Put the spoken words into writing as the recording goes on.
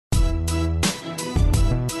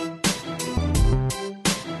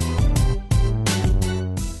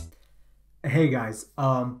Hey guys,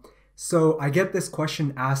 so I get this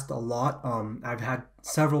question asked a lot. I've had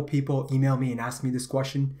several people email me and ask me this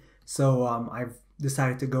question, so I've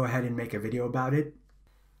decided to go ahead and make a video about it.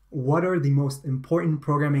 What are the most important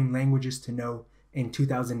programming languages to know in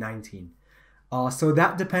 2019? So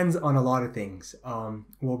that depends on a lot of things.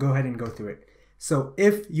 We'll go ahead and go through it. So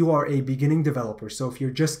if you are a beginning developer, so if you're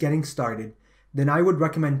just getting started, then I would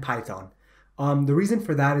recommend Python. The reason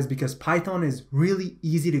for that is because Python is really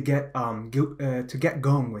easy to get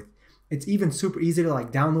going with. It's even super easy to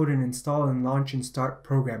like download and install and launch and start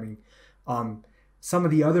programming. Some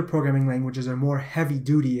of the other programming languages are more heavy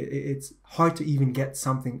duty. It's hard to even get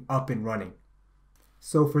something up and running.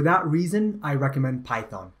 So for that reason, I recommend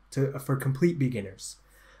Python for complete beginners.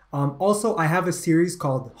 Also, I have a series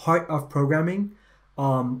called Heart of Programming,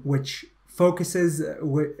 which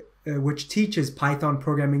teaches Python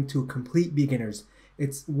programming to complete beginners.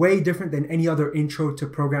 It's way different than any other intro to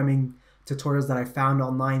programming tutorials that I found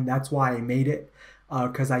online. That's why I made it,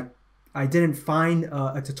 because I didn't find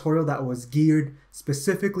a tutorial that was geared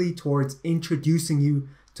specifically towards introducing you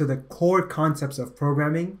to the core concepts of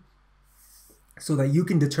programming so that you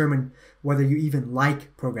can determine whether you even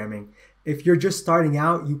like programming. If you're just starting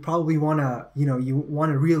out, you probably want to, you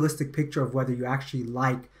want a realistic picture of whether you actually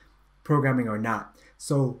like programming or not.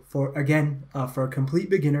 So for a complete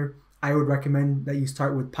beginner, I would recommend that you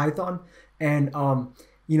start with Python, and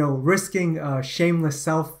risking shameless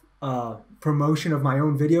self promotion of my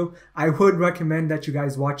own video, I would recommend that you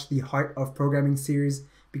guys watch the Heart of Programming series,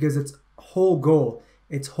 because its whole goal,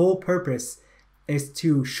 its whole purpose is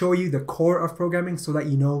to show you the core of programming so that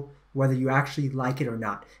you know whether you actually like it or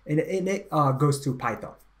not. And it goes to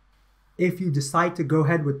Python. If you decide to go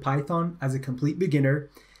ahead with Python as a complete beginner,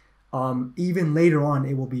 even later on,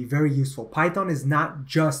 it will be very useful. Python is not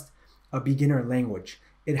just a beginner language.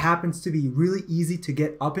 It happens to be really easy to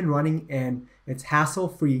get up and running, and it's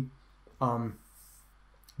hassle-free.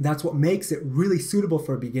 That's what makes it really suitable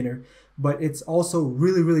for a beginner, but it's also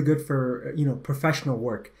really, really good for professional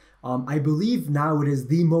work. I believe now it is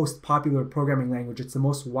the most popular programming language. It's the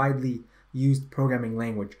most widely used programming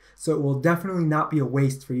language. So it will definitely not be a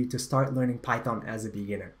waste for you to start learning Python as a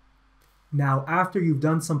beginner. Now, after you've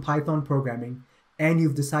done some Python programming and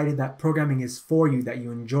you've decided that programming is for you, that you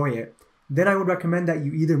enjoy it, then I would recommend that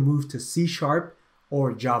you either move to C#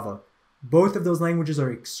 or Java. Both of those languages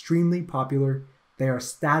are extremely popular. They are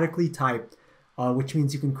statically typed, which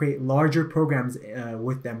means you can create larger programs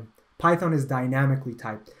with them. Python is dynamically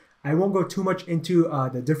typed. I won't go too much into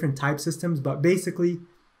the different type systems, but basically,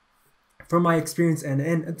 from my experience, and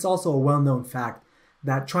it's also a well-known fact,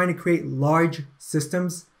 that trying to create large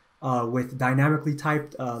systems with dynamically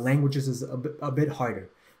typed languages is a bit harder.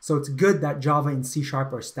 So it's good that Java and C#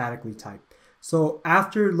 are statically typed. So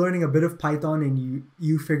after learning a bit of Python and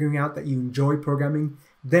you figuring out that you enjoy programming,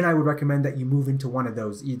 then I would recommend that you move into one of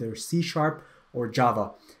those, either C# or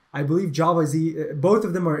Java. I believe Java is, both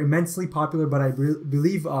of them are immensely popular, but I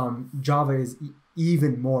believe Java is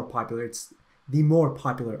even more popular. It's the more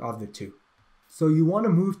popular of the two. So you want to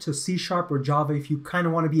move to C# or Java if you kind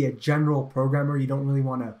of want to be a general programmer. You don't really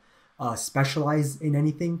want to specialize in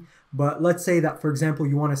anything. But let's say that, for example,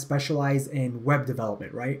 you want to specialize in web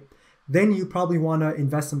development, right? Then you probably want to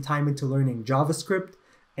invest some time into learning JavaScript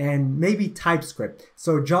and maybe TypeScript.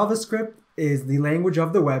 So JavaScript is the language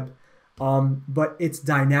of the web, but it's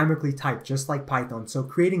dynamically typed, just like Python. So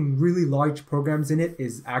creating really large programs in it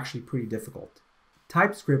is actually pretty difficult.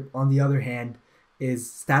 TypeScript, on the other hand,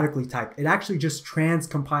 is statically typed. It actually just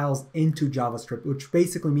transcompiles into JavaScript, which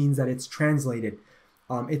basically means that it's translated.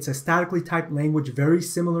 It's a statically typed language, very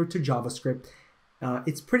similar to JavaScript.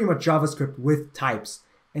 It's pretty much JavaScript with types,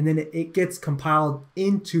 and then it gets compiled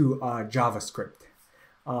into JavaScript.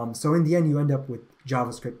 So in the end, you end up with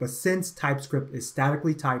JavaScript. But since TypeScript is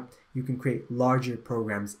statically typed, you can create larger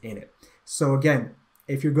programs in it. So again,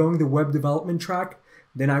 if you're going the web development track,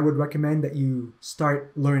 then I would recommend that you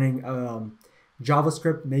start learning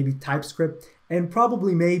JavaScript, maybe TypeScript, and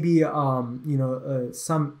probably maybe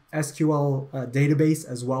some SQL database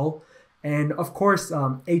as well, and of course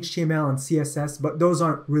HTML and CSS. But those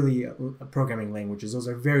aren't really programming languages. Those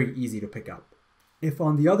are very easy to pick up. If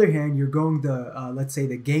on the other hand you're going the let's say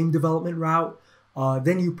the game development route,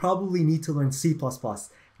 then you probably need to learn C++.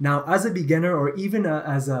 Now, as a beginner, or even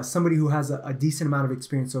as somebody who has a decent amount of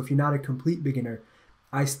experience, so if you're not a complete beginner,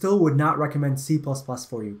 I still would not recommend C++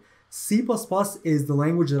 for you. C++ is the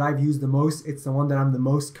language that I've used the most. It's the one that I'm the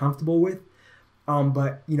most comfortable with.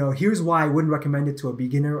 But here's why I wouldn't recommend it to a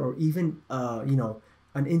beginner or even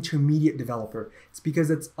an intermediate developer. It's because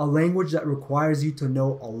it's a language that requires you to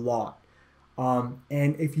know a lot.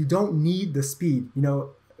 And if you don't need the speed,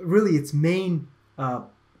 really its main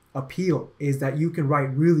appeal is that you can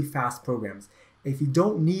write really fast programs. If you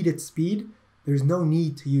don't need its speed, there's no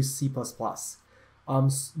need to use C++.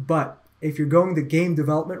 But if you're going the game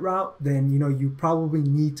development route, then you probably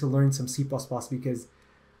need to learn some C++ because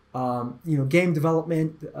game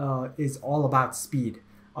development is all about speed.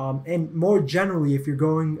 And more generally, if you're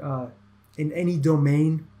going in any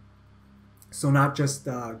domain, so not just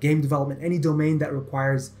game development, any domain that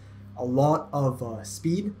requires a lot of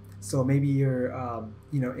speed. So maybe you're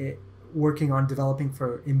working on developing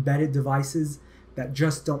for embedded devices that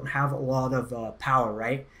just don't have a lot of power,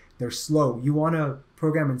 right? They're slow. You want to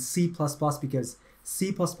program in C++ because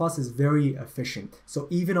C++ is very efficient. So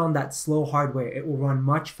even on that slow hardware, it will run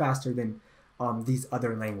much faster than these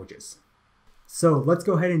other languages. So let's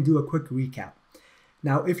go ahead and do a quick recap.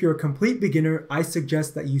 Now, if you're a complete beginner, I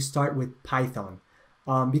suggest that you start with Python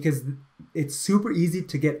because it's super easy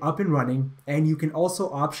to get up and running, and you can also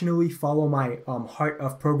optionally follow my Heart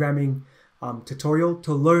of Programming tutorial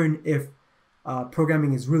to learn if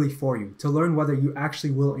programming is really for you, to learn whether you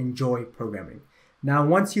actually will enjoy programming. Now,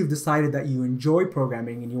 once you've decided that you enjoy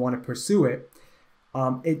programming and you want to pursue it,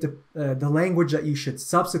 the language that you should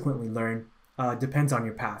subsequently learn depends on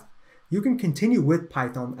your path. You can continue with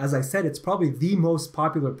Python. As I said, it's probably the most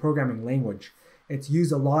popular programming language. It's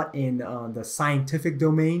used a lot in the scientific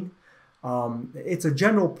domain. It's a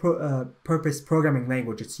general purpose programming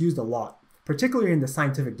language. It's used a lot, particularly in the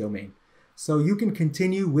scientific domain. So you can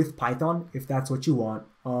continue with Python if that's what you want.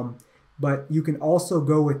 But you can also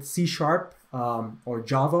go with C# or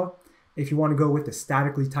Java if you want to go with a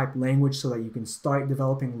statically typed language so that you can start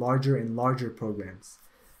developing larger and larger programs.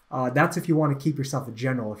 That's if you want to keep yourself a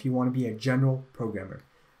general, if you want to be a general programmer.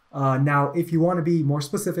 Now, if you want to be more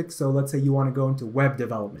specific, so let's say you want to go into web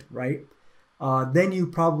development, right? Then you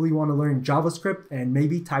probably want to learn JavaScript and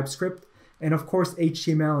maybe TypeScript, and of course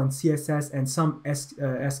HTML and CSS and some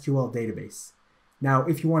SQL database. Now,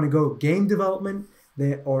 if you want to go game development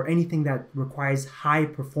or anything that requires high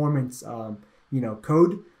performance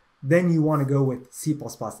code, then you want to go with C++.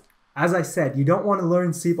 As I said, you don't want to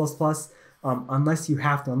learn C++ unless you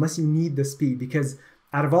have to, unless you need the speed, because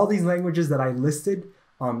out of all these languages that I listed,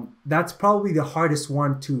 that's probably the hardest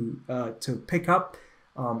one to pick up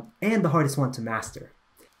and the hardest one to master.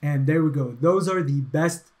 And there we go. Those are the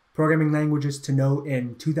best programming languages to know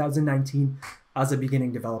in 2019 as a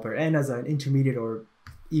beginning developer and as an intermediate or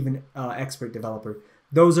even expert developer.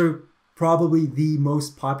 Those are probably the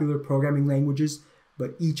most popular programming languages,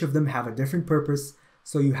 but each of them have a different purpose.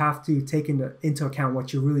 So you have to take into account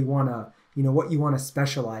what you really want to, what you want to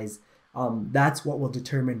specialize. That's what will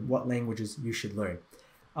determine what languages you should learn.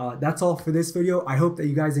 That's all for this video. I hope that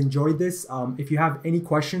you guys enjoyed this. If you have any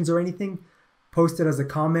questions or anything, post it as a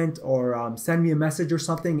comment or send me a message or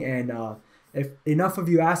something. And if enough of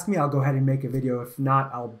you ask me, I'll go ahead and make a video. If not,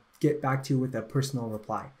 I'll get back to you with a personal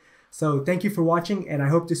reply. So thank you for watching, and I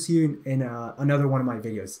hope to see you in another one of my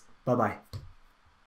videos. Bye-bye.